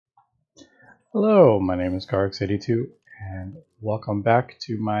Hello, my name is Gregtech82, and welcome back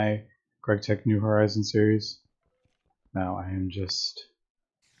to my Gregtech New Horizons series. Now I am just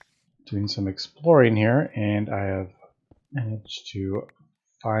doing some exploring here, and I have managed to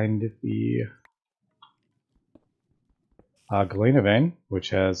find the galena vein,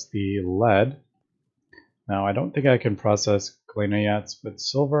 which has the lead. Now I don't think I can process galena yet, but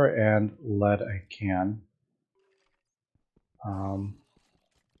silver and lead I can.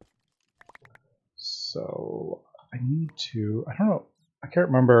 So I need to, I don't know, I can't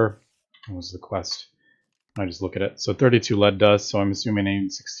remember what was the quest. I just look at it. So 32 lead dust, so I'm assuming I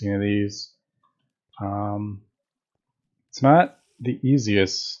need 16 of these. It's not the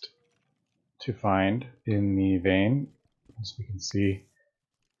easiest to find in the vein, as we can see.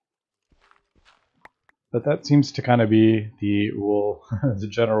 But that seems to kind of be the rule, the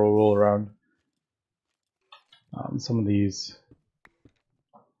general rule around some of these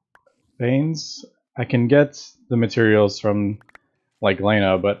veins. I can get the materials from like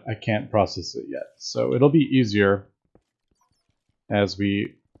Lena, but I can't process it yet. So it'll be easier as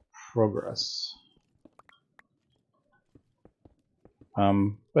we progress.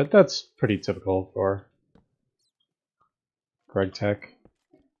 But that's pretty typical for Gregtech.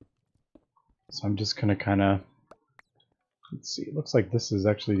 So I'm just gonna kind of, let's see, it looks like this is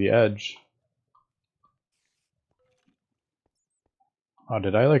actually the edge. Oh,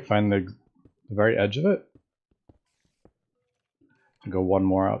 did I like find the very edge of it? I'll go one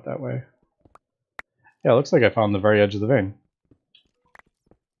more out that way. Yeah, it looks like I found the very edge of the vein.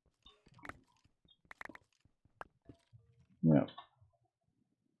 Yeah.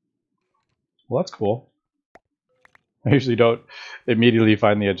 Well, that's cool. I usually don't immediately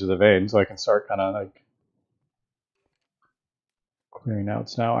find the edge of the vein, so I can start kind of like clearing out.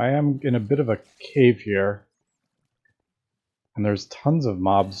 So now I am in a bit of a cave here, and there's tons of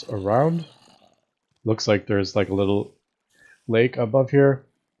mobs around. Looks like there's like a little lake above here,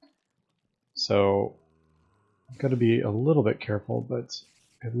 so I've got to be a little bit careful, but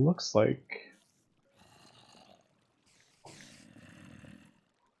it looks like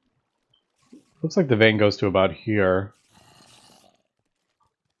the vein goes to about here.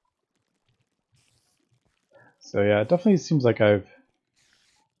 So yeah, it definitely seems like I've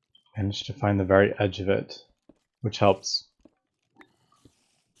managed to find the very edge of it, which helps.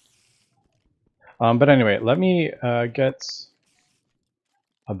 But anyway, let me get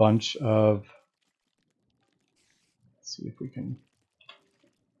a bunch of, let's see if we can,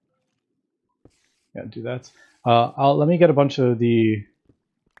 yeah, do that. Let me get a bunch of the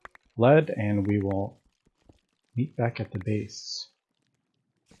lead, and we will meet back at the base.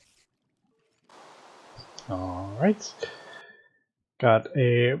 Alright, got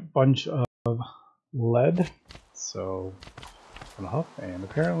a bunch of lead, so I'm gonna huff, and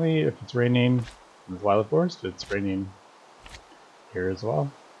apparently if it's raining in the Wild Forest, it's raining here as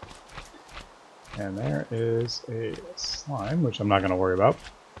well. And there is a slime, which I'm not going to worry about.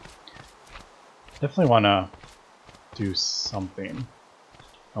 Definitely want to do something.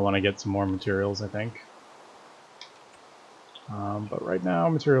 I want to get some more materials, I think. But right now,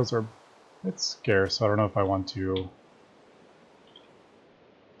 materials are a bit scarce, so I don't know if I want to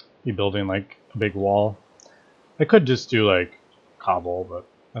be building like a big wall. I could just do like cobble, but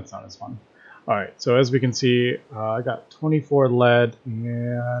that's not as fun. Alright, so as we can see, I got 24 lead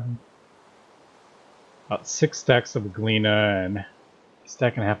and about 6 stacks of galena and a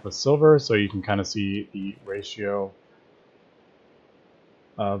stack and a half of silver, so you can kind of see the ratio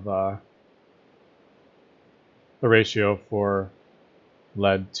of the ratio for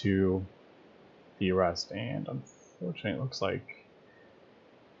lead to the rest. And unfortunately, it looks like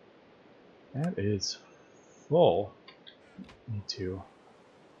that is full. Need to.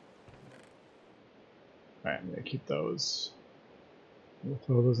 Alright, I'm gonna keep those. We'll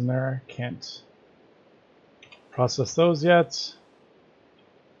throw those in there. Can't process those yet.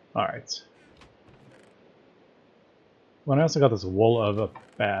 Alright. Well, I also got this wool of a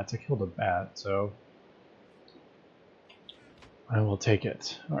bat. I killed a bat, so I will take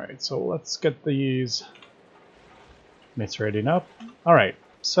it. Alright, so let's get these mitts ready up. Alright,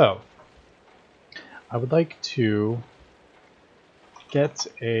 so I would like to get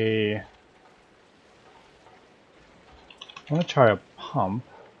a... I want to try a pump.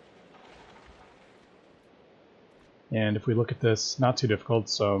 And if we look at this, not too difficult,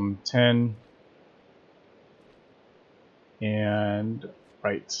 so 10 and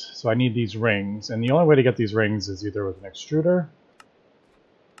right, so I need these rings, and the only way to get these rings is either with an extruder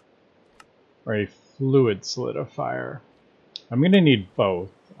or a fluid solidifier. I'm going to need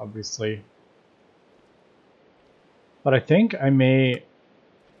both, obviously, but I think I may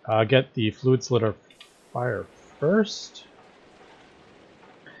get the fluid solidifier first,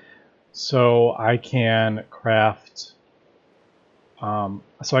 so I can craft.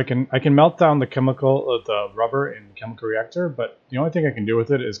 So I can melt down the the rubber in the chemical reactor, but the only thing I can do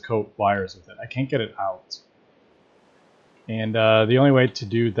with it is coat wires with it. I can't get it out. And the only way to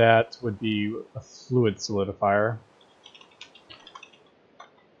do that would be a fluid solidifier.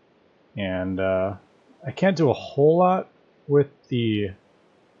 And I can't do a whole lot with the...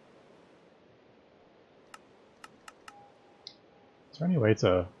 Is there any way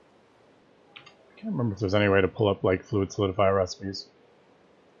to... I can't remember if there's any way to pull up like fluid solidifier recipes.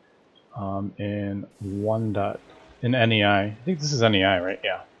 In in NEI. I think this is NEI, right?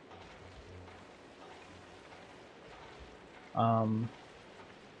 Yeah.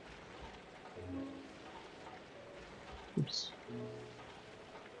 Oops.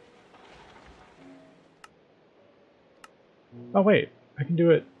 Oh wait, I can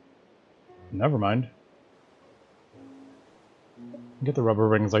do it. Never mind. Get the rubber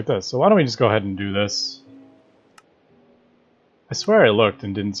rings like this. So why don't we just go ahead and do this? I swear I looked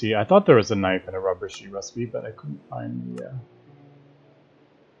and didn't see. I thought there was a knife and a rubber sheet recipe, but I couldn't find the...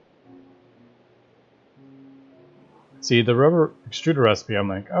 See, the rubber extruder recipe, I'm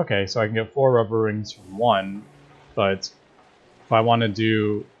like, okay, so I can get 4 rubber rings from 1, but if I want to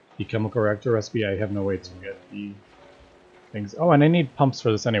do the chemical reactor recipe, I have no way to get the things. Oh, and I need pumps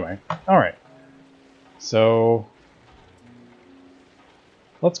for this anyway. Alright. So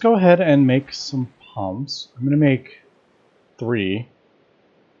let's go ahead and make some pumps. I'm going to make 3,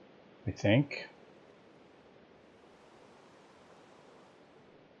 I think.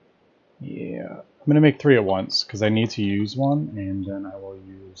 Yeah, I'm going to make 3 at once because I need to use one, and then I will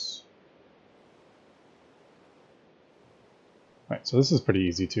use... Alright, so this is pretty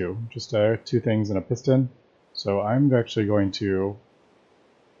easy too. Just 2 things and a piston. So I'm actually going to...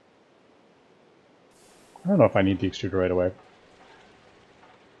 I don't know if I need the extruder right away.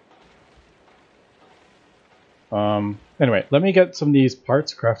 Anyway, let me get some of these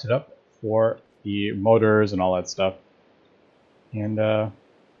parts crafted up for the motors and all that stuff. And, yeah,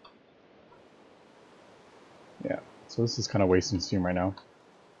 so this is kind of wasting steam right now.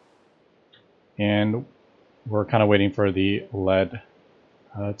 And we're kind of waiting for the lead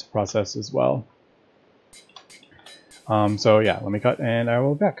to process as well. So yeah, let me cut and I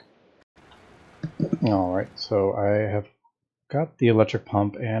will be back. Alright, so I have got the electric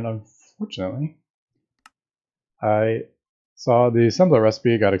pump, and unfortunately I saw the assembler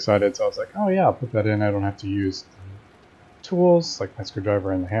recipe, got excited, so I was like, oh yeah, I'll put that in. I don't have to use tools like my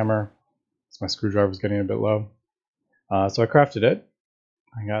screwdriver and the hammer, because my screwdriver is getting a bit low. So I crafted it.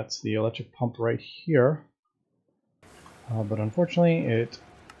 I got the electric pump right here, but unfortunately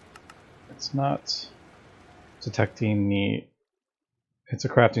it's not detecting the... It's a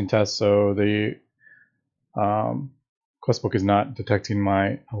crafting test, so the quest book is not detecting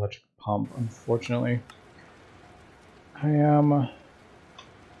my electric pump, unfortunately. I am... I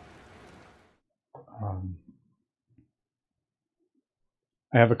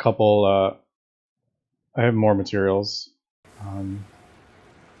have a couple... I have more materials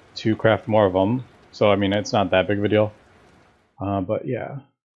to craft more of them, so I mean it's not that big of a deal. But yeah,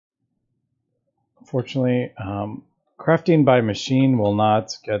 unfortunately, crafting by machine will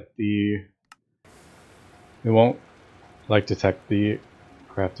not get the... It won't like detect the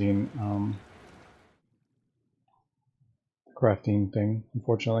crafting crafting thing,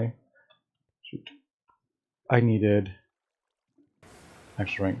 unfortunately. Shoot, I needed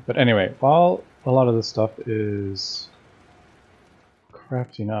extra ring. But anyway, while a lot of this stuff is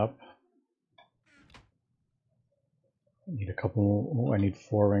crafting up, I need a couple. Oh, I need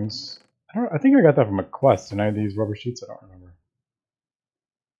 4 rings. I think I got that from a quest, and I have these rubber sheets. I don't remember,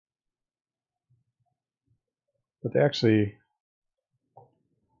 but they actually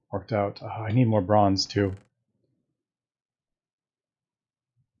worked out. Oh, I need more bronze too.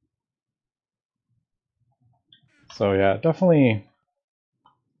 So yeah, definitely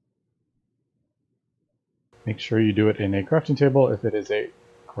make sure you do it in a crafting table if it is a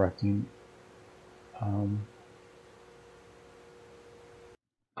crafting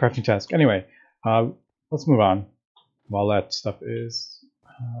crafting task. Anyway, let's move on while that stuff is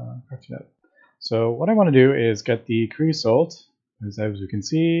crafting up. So what I want to do is get the creosote, as you can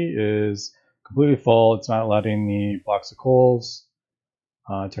see, is completely full. It's not letting the blocks of coals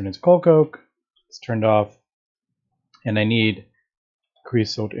turn into coal coke. It's turned off, and I need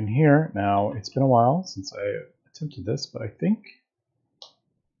creosote in here. Now, it's been a while since I attempted this, but I think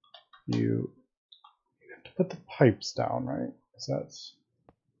you have to put the pipes down, right? Is that...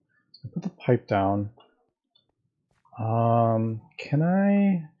 So put the pipe down. Can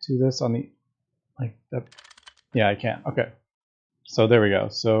I do this on the, like that? Yeah, I can. Okay. So there we go.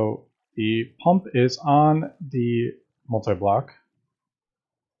 So the pump is on the multi-block.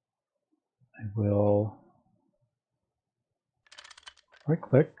 I will right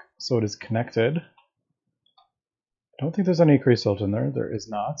click so it is connected. I don't think there's any creosote in there. There is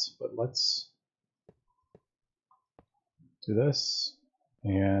not, but let's do this.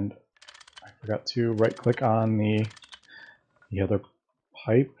 And I forgot to right click on the other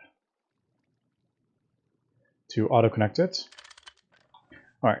pipe to auto connect it.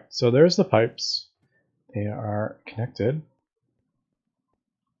 All right, so there's the pipes. They are connected.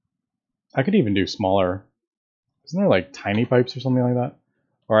 I could even do smaller. Isn't there like tiny pipes or something like that?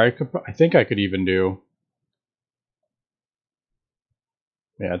 Or I think I could even do,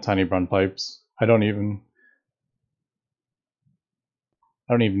 yeah, tiny run pipes. I don't even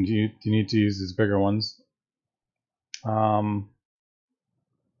need to use these bigger ones. But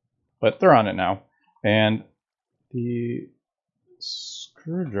they're on it now. And the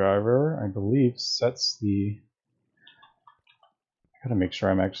screwdriver, I believe, sets the, I gotta make sure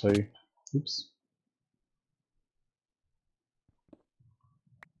I'm actually, oops.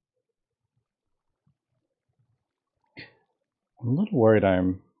 I'm a little worried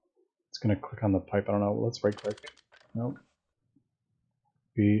it's gonna click on the pipe. I don't know, let's right click. Nope.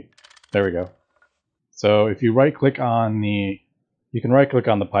 There we go. So if you right click on you can right click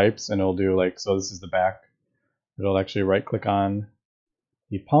on the pipes and it'll do like, so this is the back. It'll actually right click on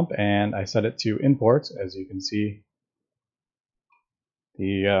the pump and I set it to import, as you can see.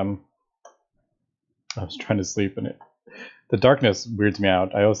 I was trying to sleep and the darkness weirds me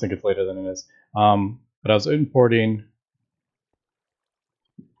out. I always think it's later than it is. But I was importing,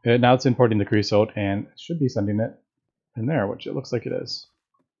 now it's importing the creosote and it should be sending it in there, which it looks like it is.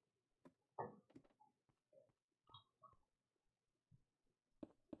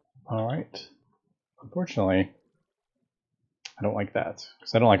 All right. Unfortunately, I don't like that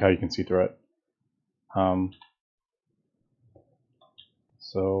because I don't like how you can see through it.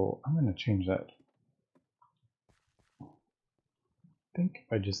 So I'm going to change that. I think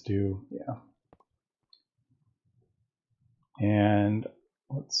if I just do, yeah. And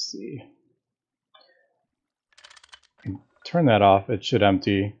let's see. Turn that off, it should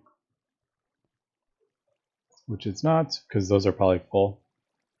empty. Which it's not, because those are probably full.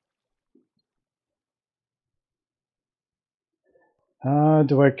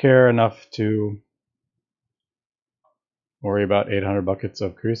 Do I care enough to worry about 800 buckets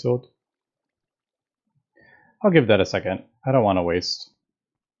of creosote? I'll give that a second. I don't want to waste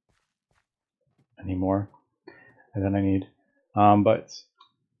any more. And then I need, but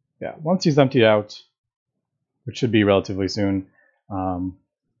yeah, once he's emptied out, which should be relatively soon,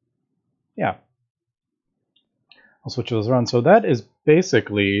 yeah, I'll switch those around. So that is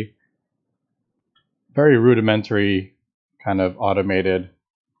basically very rudimentary kind of automated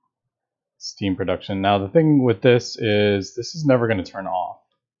steam production. Now the thing with this is never going to turn off.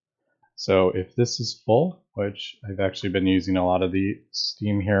 So if this is full, which I've actually been using a lot of the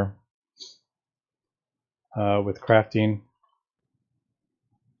steam here with crafting,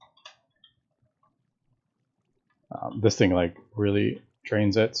 this thing like really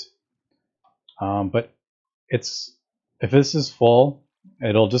drains it. But if this is full,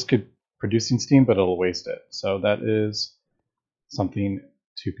 it'll just keep producing steam, but it'll waste it. So that is something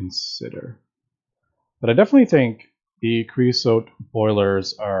to consider. But I definitely think the creosote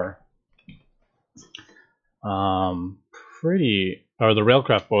boilers are the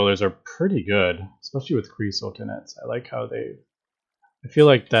railcraft boilers are pretty good, especially with creosote in it. I like how I feel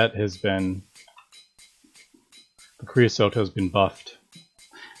like that has been, the creosote has been buffed.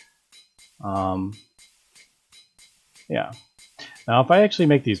 Yeah. Now if I actually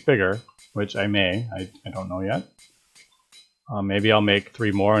make these bigger, which I may, I don't know yet. Maybe I'll make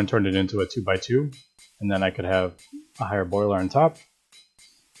 3 more and turn it into a 2x2, and then I could have a higher boiler on top.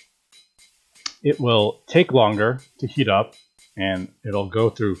 It will take longer to heat up, and it'll go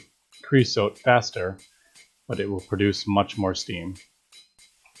through creosote faster, but it will produce much more steam.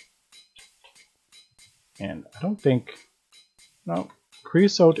 And I don't think, no,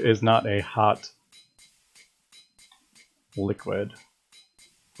 creosote is not a hot liquid,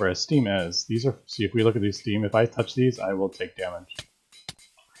 whereas steam is. These are, see, if we look at these steam, if I touch these, I will take damage.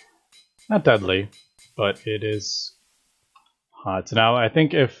 Not deadly, but it is hot. So now I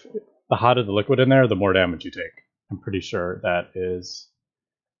think if the hotter the liquid in there, the more damage you take. I'm pretty sure that is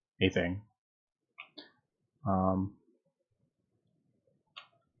a thing.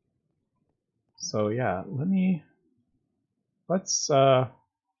 So yeah, let's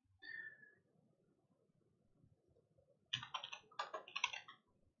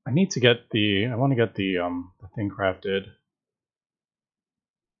need to get the, I want to get the thing crafted.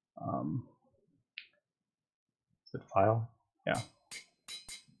 Is it file? Yeah.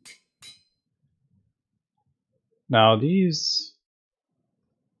 Now these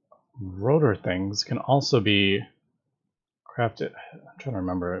rotor things can also be crafted. I'm trying to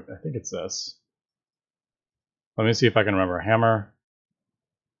remember. I think it's this. Let me see if I can remember. Hammer,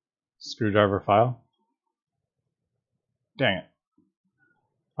 screwdriver, file. Dang it.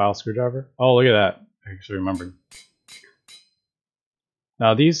 File, screwdriver. Oh, look at that. I actually remembered.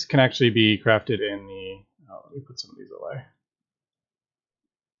 Now these can actually be crafted in the, let me put some of these away.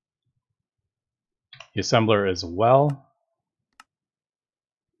 The assembler as well.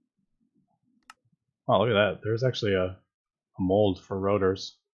 Oh, look at that. There's actually a mold for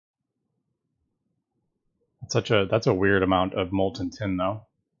rotors. That's a weird amount of molten tin though.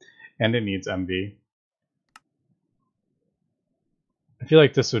 And it needs MV. I feel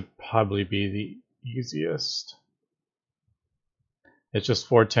like this would probably be the easiest. It's just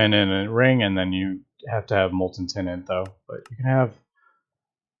 4 tin in a ring, and then you have to have molten tin in it though. But you can have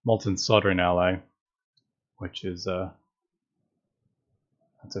molten soldering alloy, which is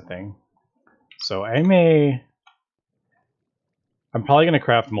that's a thing. So I'm probably going to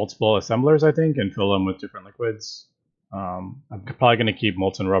craft multiple assemblers, I think, and fill them with different liquids. I'm probably going to keep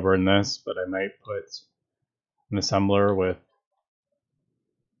molten rubber in this, but I might put an assembler with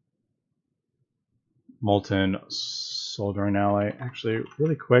molten soldering alloy. Actually,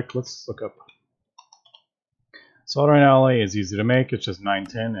 really quick, let's look up. Soldering alloy is easy to make. It's just 9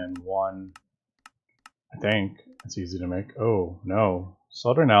 tin and 1. I think it's easy to make. Oh no,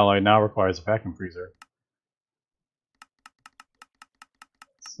 soldering alloy now requires a vacuum freezer.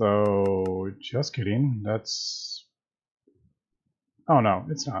 So just kidding. That's, oh no,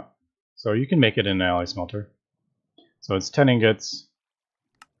 it's not. So you can make it in an alloy smelter. So it's 10 ingots.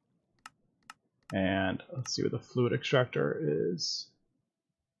 And let's see what the fluid extractor is.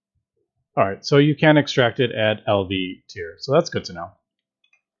 Alright, so you can extract it at LV tier, so that's good to know.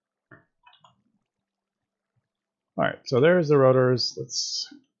 Alright, so there's the rotors. Let's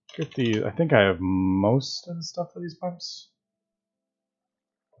get the, I think I have most of the stuff for these pumps.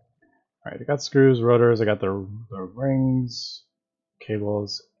 Alright, I got screws, rotors, I got the rings,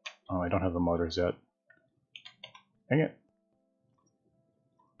 cables. Oh, I don't have the motors yet. Dang it.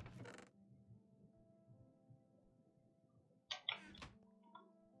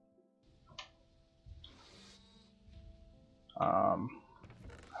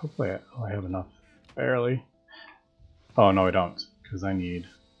 Hopefully I have enough. Barely. Oh, no, I don't, because I need...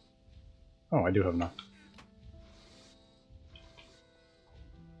 Oh, I do have enough.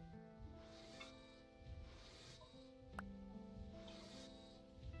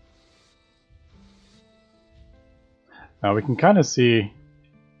 Now we can kind of see,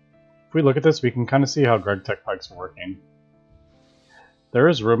 if we look at this, we can kind of see how Gregtech pipes are working. There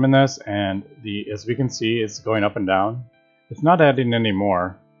is room in this, and as we can see, it's going up and down. It's not adding any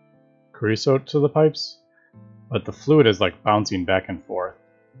more creosote to the pipes, but the fluid is like bouncing back and forth.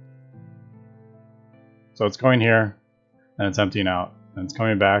 So it's going here, and it's emptying out, and it's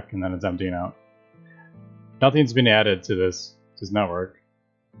coming back, and then it's emptying out. Nothing's been added to this network.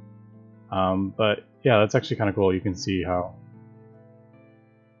 But yeah, that's actually kind of cool. You can see how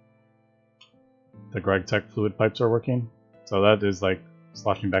the Gregtech fluid pipes are working. So that is like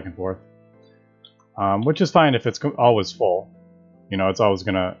sloshing back and forth, which is fine if it's always full. You know, it's always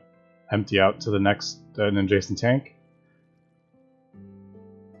going to empty out to the next an adjacent tank.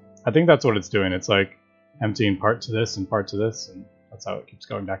 I think that's what it's doing. It's like emptying part to this and part to this, and that's how it keeps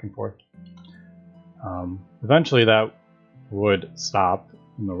going back and forth. Eventually that would stop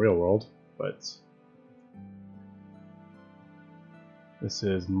in the real world, but this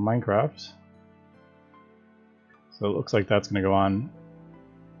is Minecraft. So it looks like that's going to go on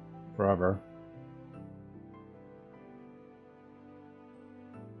forever.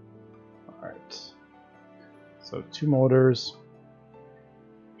 Alright. So 2 motors.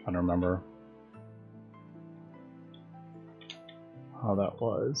 Trying to remember how that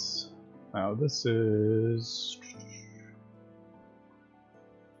was. Now this is...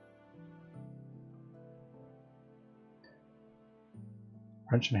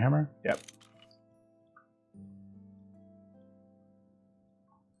 wrench and hammer? Yep.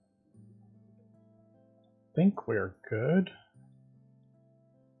 I think we're good.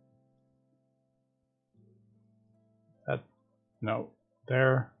 That, no,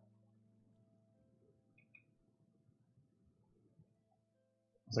 there.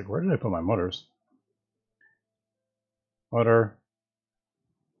 I was like, where did I put my motors? Motor,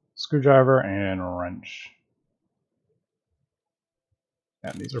 screwdriver, and wrench.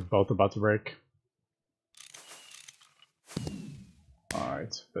 And these are both about to break.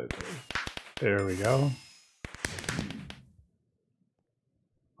 Alright, but there we go.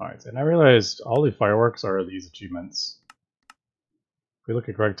 Alright, and I realized all the fireworks are these achievements. If we look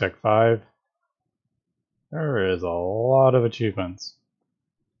at Gregtech 5, there is a lot of achievements.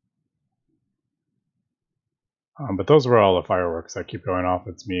 But those were all the fireworks that keep going off.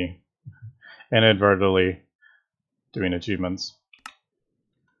 It's me inadvertently doing achievements.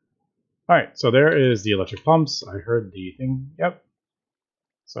 Alright, so there is the electric pumps. I heard the thing. Yep.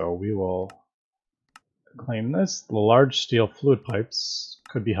 So we will claim this. The large steel fluid pipes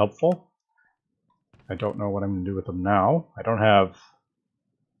could be helpful. I don't know what I'm going to do with them now. I don't have...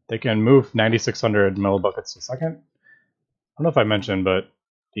 They can move 9,600 millibuckets a second. I don't know if I mentioned, but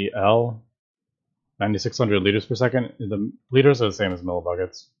the L, 9,600 liters per second, the liters are the same as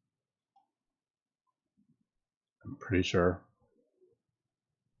millibuckets. I'm pretty sure.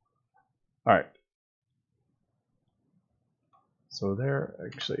 Alright. So there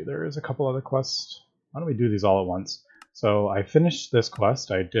is a couple other quests. Why don't we do these all at once? So I finished this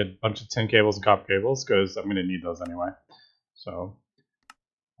quest. I did a bunch of tin cables and copper cables because I'm going to need those anyway. So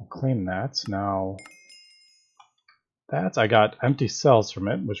I'll claim that. Now that I got empty cells from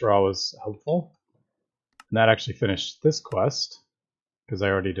it, which are always helpful. And that actually finished this quest because I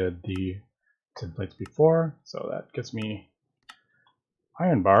already did the tin plates before. So that gets me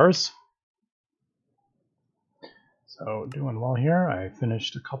iron bars. So doing well here. I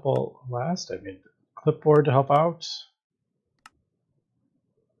finished a couple last. I made the clipboard to help out.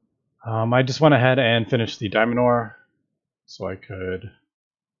 I just went ahead and finished the diamond ore so I could,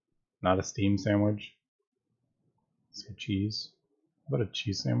 not a steam sandwich. Say cheese. How about a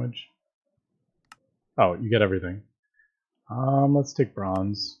cheese sandwich? Oh, you get everything. Let's take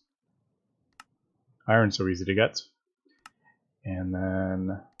bronze. Iron's so easy to get. And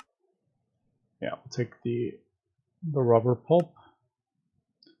then, yeah, we'll take the rubber pulp.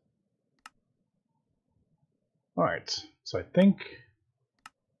 Alright, so I think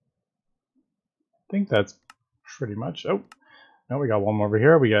that's pretty much. Oh, now we got one more over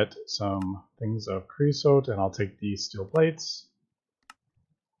here. We got some things of creosote, and I'll take these steel plates.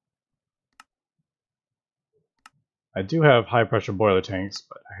 I do have high pressure boiler tanks,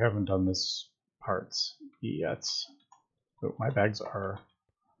 but I haven't done this part yet. Oh, my bags are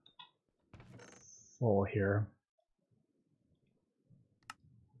full here.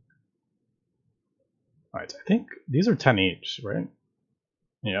 Alright, I think these are 10 each, right?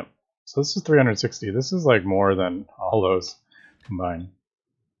 Yep. So this is 360. This is like more than all those combined.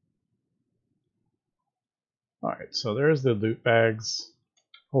 Alright, so there's the loot bags.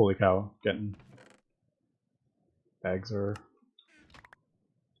 Holy cow, getting bags are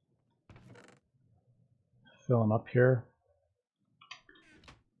filling up here.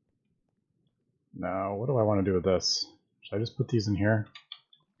 Now, what do I want to do with this? Should I just put these in here?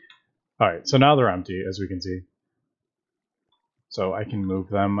 Alright, so now they're empty, as we can see. So I can move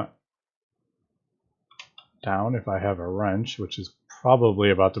them down if I have a wrench, which is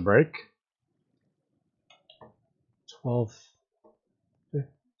probably about to break.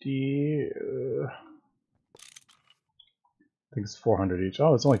 1250. I think it's 400 each.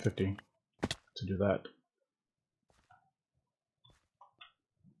 Oh, it's only 50 to do that.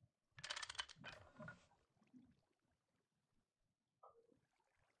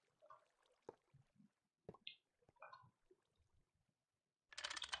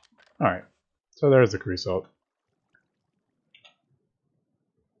 Alright, so there's the creosote.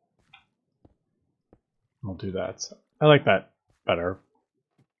 I'll do that. I like that better.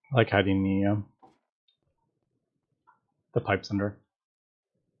 I like hiding the pipes under.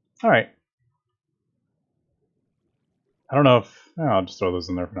 Alright. I don't know if... Oh, I'll just throw those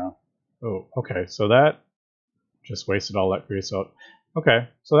in there for now. Oh, okay, so that just wasted all that creosote. Okay,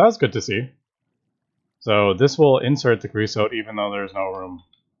 so that's good to see. So this will insert the creosote even though there's no room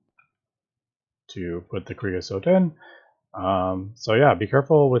to put the creosote in. So yeah, be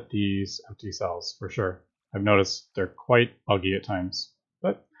careful with these empty cells for sure. I've noticed they're quite buggy at times,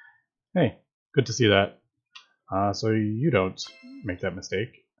 but hey, good to see that. So you don't make that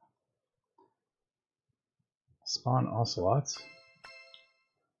mistake. Spawn ocelots.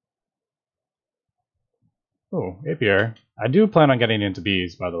 Oh, apiary. I do plan on getting into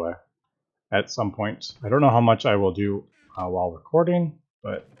bees, by the way, at some point. I don't know how much I will do while recording,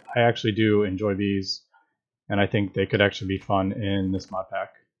 but I actually do enjoy bees, and I think they could actually be fun in this mod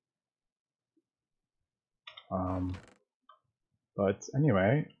pack. But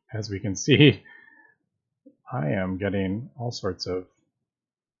anyway, as we can see, I am getting all sorts of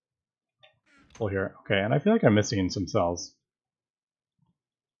full here. Okay, and I feel like I'm missing some cells.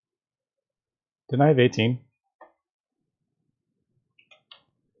 Didn't I have 18?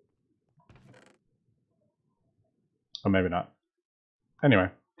 Oh, maybe not. Anyway.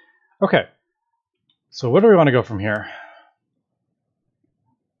 Okay. So where do we want to go from here?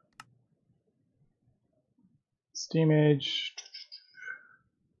 Steam age.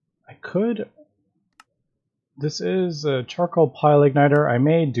 I could. This is a charcoal pile igniter. I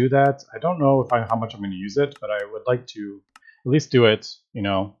may do that. I don't know how much I'm going to use it, but I would like to at least do it, you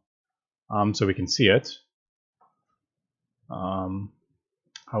know, so we can see it, how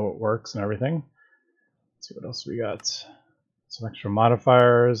it works and everything. Let's see what else we got. Some extra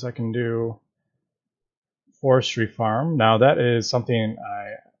modifiers I can do. Forestry farm. Now that is something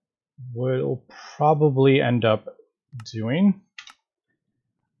I will probably end up doing.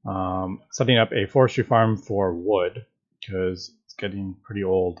 Setting up a forestry farm for wood, because it's getting pretty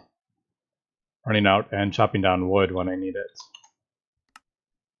old. Running out and chopping down wood when I need it.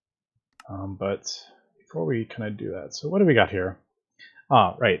 But before we kind of do that, so what do we got here?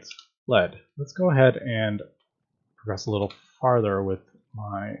 Ah, right, lead. Let's go ahead and progress a little farther with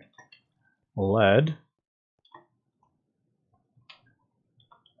my lead.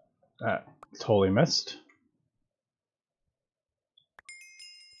 That totally missed.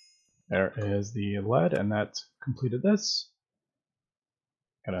 There is the lead, and that completed this.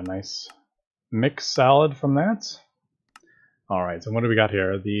 Got a nice mixed salad from that. All right, so what do we got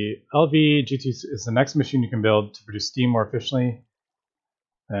here? The LV GT is the next machine you can build to produce steam more efficiently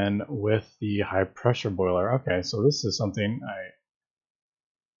than with the high pressure boiler. Okay, so this is something I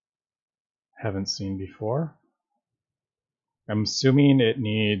haven't seen before. I'm assuming it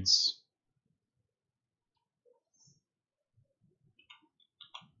needs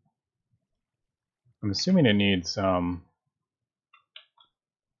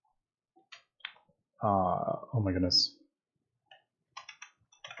oh my goodness.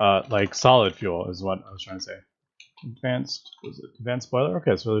 Like solid fuel is what I was trying to say. Advanced boiler?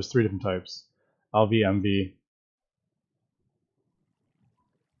 Okay, so there's 3 different types. LV, MV.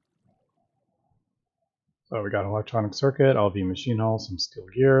 So we got electronic circuit, LV machine hull, some steel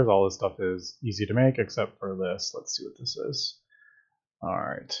gears. All this stuff is easy to make except for this. Let's see what this is.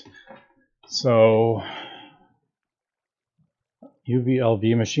 Alright. So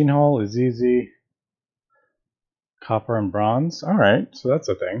UV-LV machine hull is easy. Copper and bronze. Alright, so that's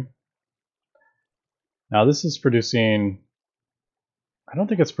a thing. Now this is producing, I don't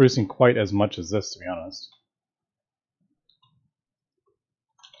think it's producing quite as much as this, to be honest.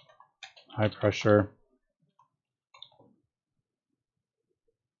 High pressure.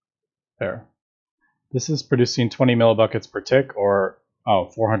 There. This is producing 20 millibuckets per tick, or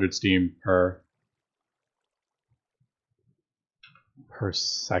 400 steam per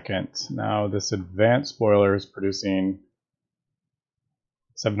second. Now this advanced boiler is producing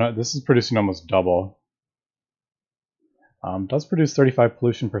 700. This is producing almost double. Does produce 35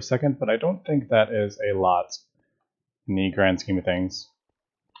 pollution per second, but I don't think that is a lot in the grand scheme of things.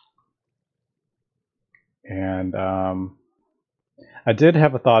 And I did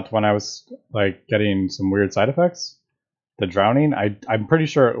have a thought when I was like getting some weird side effects. The drowning, I'm pretty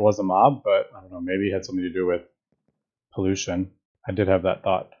sure it was a mob, but I don't know, maybe it had something to do with pollution. I did have that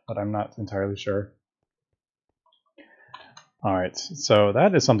thought, but I'm not entirely sure. Alright, so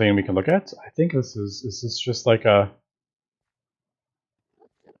that is something we can look at. I think this is just like a...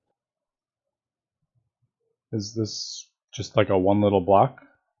 Is this just like a one little block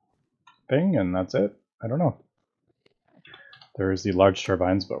thing and that's it? I don't know. There's the large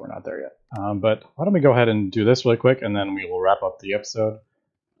turbines, but we're not there yet. But why don't we go ahead and do this really quick, and then we will wrap up the episode.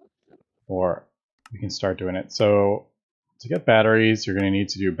 Or we can start doing it. So to get batteries, you're going to need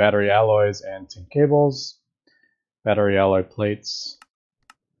to do battery alloys and tin cables. Battery alloy plates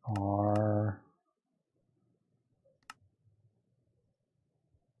are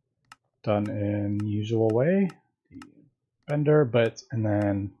done in usual way, the bender, and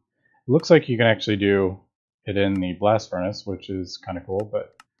then it looks like you can actually do it in the blast furnace, which is kind of cool,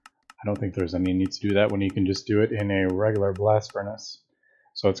 but I don't think there's any need to do that when you can just do it in a regular blast furnace.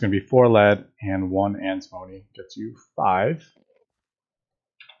 So it's going to be 4 lead and 1 antimony, gets you 5.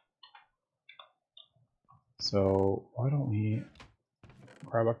 So why don't we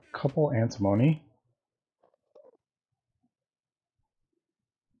grab a couple antimony.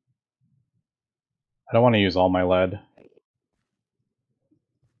 I don't want to use all my lead,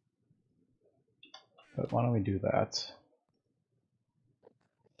 but why don't we do that?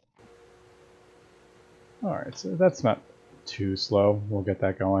 Alright, so that's not too slow. We'll get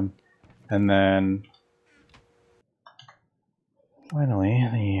that going. And then finally,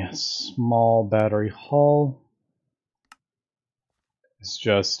 the small battery hull is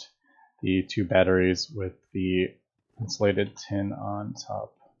just the 2 batteries with the insulated tin on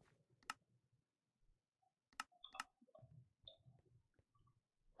top.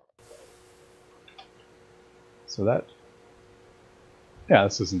 So that, yeah,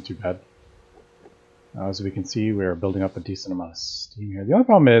 this isn't too bad. As we can see, we're building up a decent amount of steam here. The only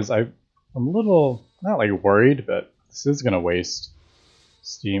problem is I'm a little, not like worried, but this is going to waste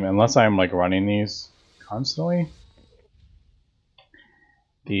steam unless I'm like running these constantly.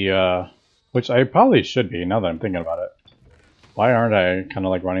 Which I probably should be now that I'm thinking about it. Why aren't I kind of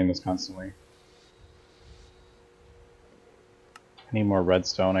like running this constantly? I need more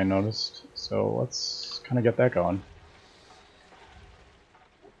redstone, I noticed. So let's kind of get that going.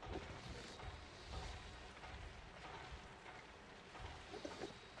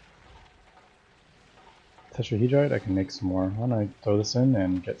 Tetrahedrite, I can make some more. Why don't I throw this in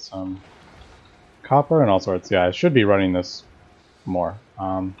and get some copper and all sorts. Yeah, I should be running this more.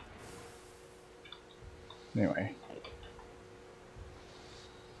 Anyway,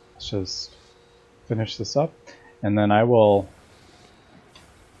 let's just finish this up, and then I will.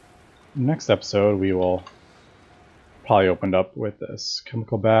 Next episode, we will probably open up with this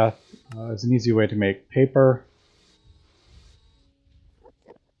chemical bath. It's an easy way to make paper.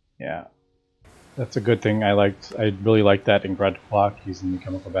 Yeah, that's a good thing. I really liked that in Gregtech using the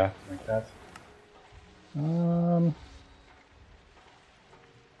chemical bath like that.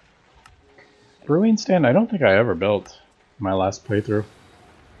 Brewing stand, I don't think I ever built in my last playthrough.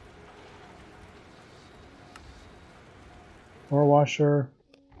 Ore washer.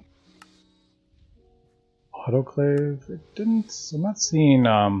 Autoclave. It didn't. I'm not seeing.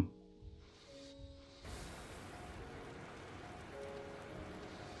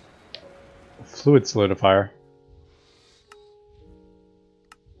 Fluid solidifier.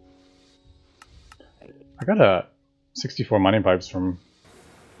 I got a 64 mining pipes from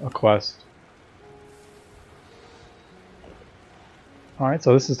a quest. Alright,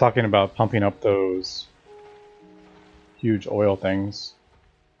 so this is talking about pumping up those huge oil things.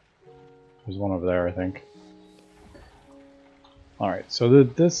 There's one over there, I think. Alright, so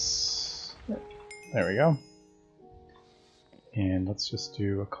this... There we go. And let's just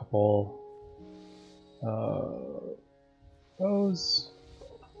do a couple... those.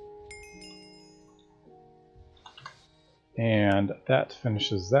 And that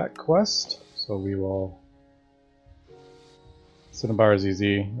finishes that quest. So we will... Cinnabar is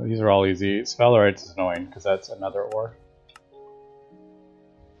easy. These are all easy. Sphalerite is annoying because that's another ore.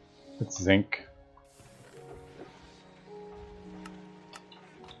 It's zinc.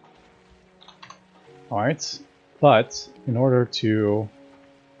 Alright, but in order to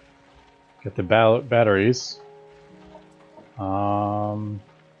get the batteries, we are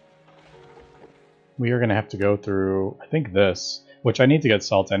going to have to go through, I think, this, which I need to get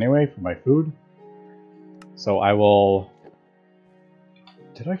salt anyway for my food. So I will...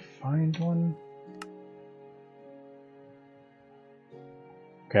 Did I find one?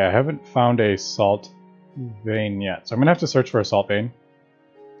 Okay, I haven't found a salt vein yet, so I'm going to have to search for a salt vein.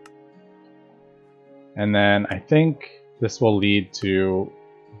 And then I think this will lead to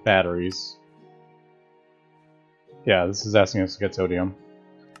batteries. Yeah, this is asking us to get sodium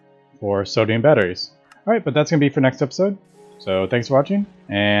for sodium batteries. Alright, but that's going to be for next episode. So thanks for watching,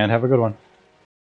 and have a good one.